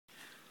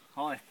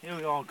Hi, here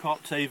we are on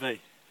Carp TV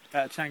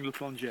at Etang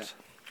planchette.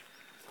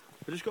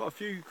 I've just got a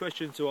few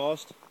questions to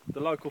ask the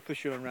local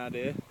fisherman around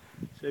here.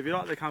 So if you'd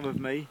like to come with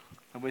me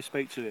and we'll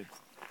speak to him.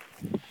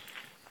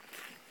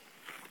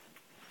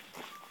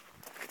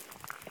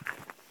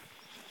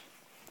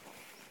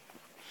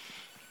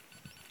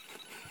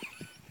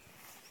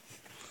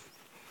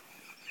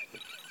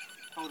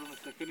 Hold on a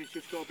second, he's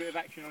just got a bit of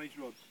action on his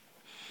rods.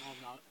 Oh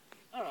no.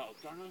 Hello,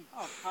 Johnny.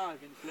 Oh, hi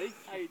Vince.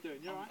 How you doing?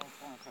 You alright? I'm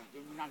fine, thank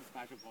you. My name's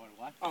Basil, by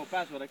the way. Oh,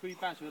 Basil, they call you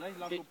Basil, they?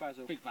 Local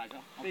Basil. Big Basil.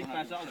 Big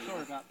Basil, I'm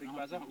sorry about Big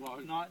Basil.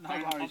 No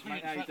worries,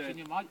 mate. How you doing?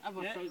 You, mate. Have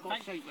a seat, got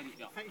a seat ready to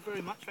go. Thank you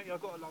very much. Thank you.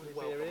 I've got a lovely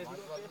beer here.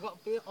 You've got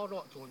a beer? I'd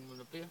like to join you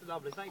with a beer.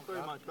 Lovely. Thank you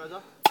very much,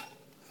 Basil.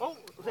 Oh,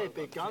 they're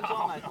big guns,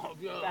 aren't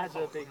they? That's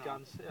big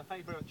guns. Yeah, thank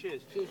you very much.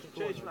 Cheers. Cheers,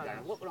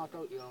 what can I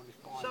do to you on this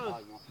fine day,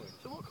 my friend?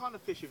 So what kind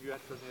of fish have you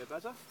had from here,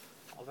 Basil?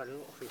 I've had a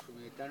lot of fish from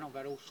here, Dan. I've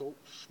had all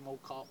sorts, small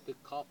carp,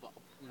 big carp, but,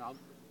 you know,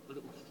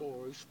 little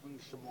stories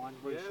springs to mind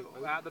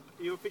recently. Yeah,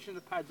 you were fishing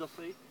the pads, I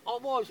see. I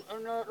was,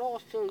 and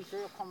last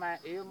Tuesday I come out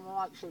here and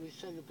my mate said he'd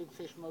seen the big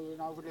fish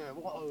moving over there.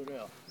 What over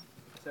there?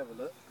 Let's have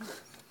a look.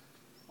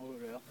 Over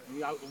there, in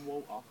the open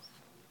water.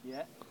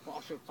 Yeah. But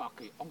I said,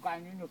 fuck it, I'm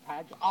going in the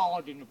pads,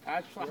 hard in the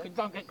pads, fucking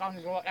don't get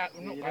guns like that,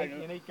 we're not going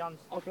in. You need guns.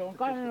 I said, I'm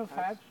going in the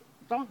pads,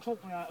 don't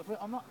talk me out of it,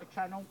 I'm up the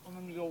channel, I'm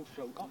in the yawl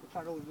suit, up the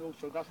channel in the yawl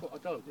suit, that's what I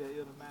do. Yeah,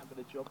 you're the man for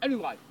the job.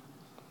 Anyway,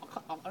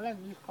 I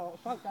landed this car,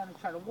 straight down the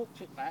channel, walked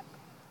it back,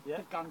 yeah.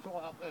 The guns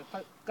right up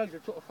there, gave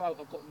the sort of float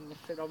I've got in the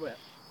silhouette.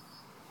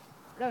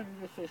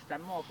 Landed this fish down,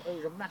 it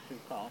was a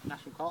massive carp,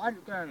 I had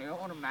it down here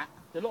on a mat.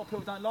 A lot of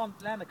people don't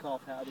land a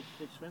carp out of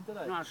this swim, do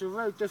they? No, it's a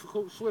very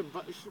difficult swim,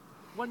 but it's,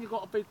 when you've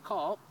got a big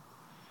carp,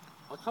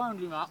 I turned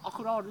him out, I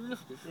could hardly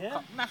lift it.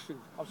 Yeah? Massive.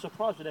 I'm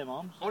surprised with them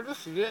arms. I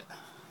lifted it.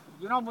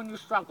 You know when you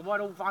struggle, I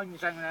had all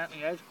veins hanging out my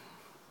head.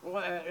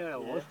 Right out there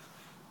it was.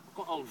 I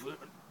got hold of it.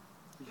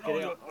 Did you get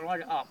it up? I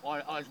laid it up.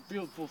 It's a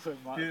beautiful thing,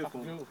 mate.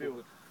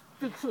 Beautiful.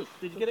 Big fish.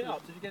 Did you get it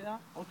up? Did you get it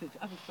up? I did.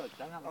 Have a shake,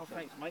 Dan. Oh,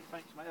 thanks, mate.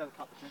 Thanks, mate. I had a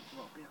couple of drinks as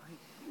well.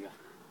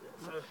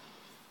 Yeah.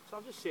 So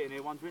I'm just sitting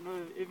here wondering,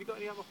 have you got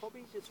any other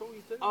hobbies at all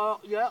you do?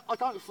 Yeah, I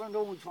don't spend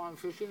all my time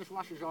fishing as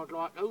much as I'd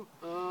like to.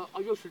 I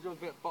used to do a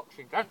bit of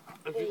boxing, Dan,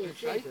 as you can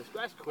see.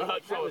 That's quick.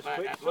 That was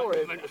quick.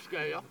 Sorry, I meant to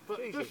scare you. But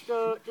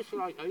just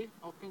lately,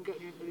 I've been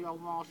getting into the old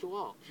martial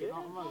arts, you know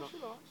what I mean?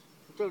 Martial arts.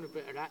 I'm doing a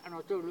bit of that, and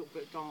I do a little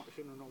bit of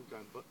dancing and all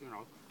that, but, you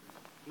know,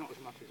 not as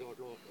much as I'd like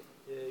to.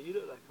 Yeah, you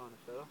look that kind of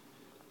fella.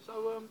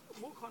 So,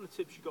 what kind of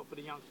tips you got for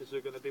the youngsters who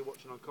are going to be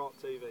watching on Carp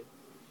TV?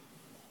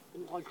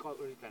 Always go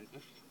to the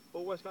dentist.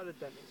 Always go to the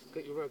dentist.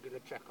 Get your regular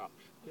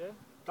checkups. Yeah?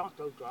 Don't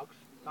do drugs.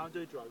 Don't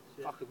do drugs.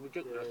 Yeah. Fucking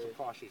ridiculous the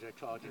prices they're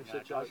charging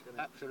nowadays. Joke,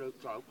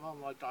 absolute joke. One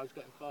of my days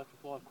getting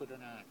 35 quid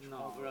an ounce.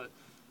 No.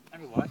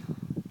 Anyway.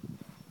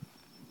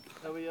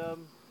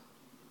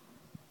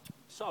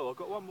 So I've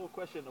got one more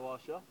question to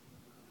ask you.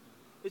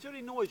 Is there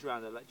any noise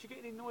around there? Like, do you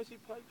get any noisy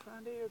plates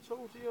around here at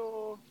all? Do you?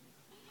 Or...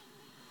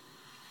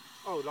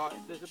 Oh,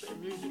 like there's a bit of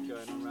music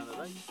going on around the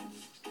lake.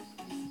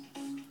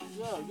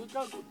 Yeah, you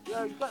got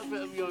a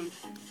bit of music.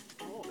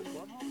 Oh, this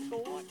one, it's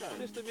alright though. Is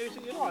this the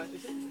music you like,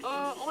 is it?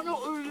 I'm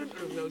not really into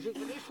the music,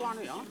 but this one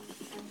here,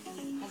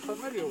 I'm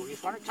familiar with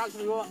this one, it takes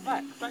me right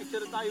back. Back to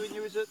the day when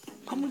you was at...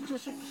 Can we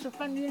just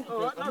suspend the interview?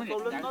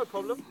 Alright, no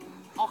problem.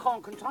 I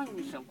can't contain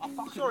myself, I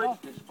fucking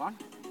love this one.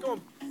 Go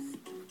on.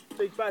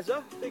 Big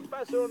Bazza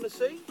on the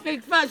sea.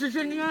 Big Bazza's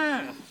in the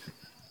air.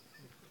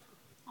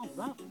 Oh,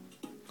 that.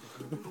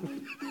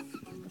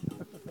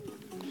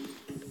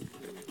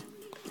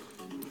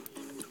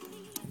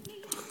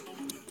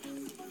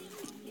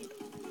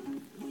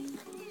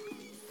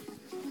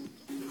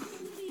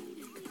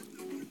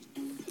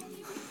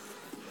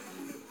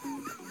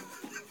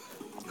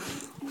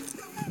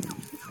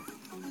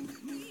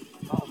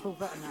 I'll feel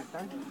better than that,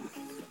 Dan.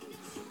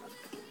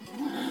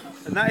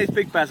 And that is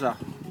Big Bazza.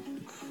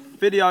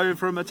 Video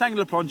from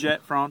Etang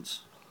planchette,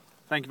 France.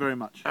 Thank you very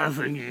much.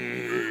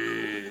 Avenue.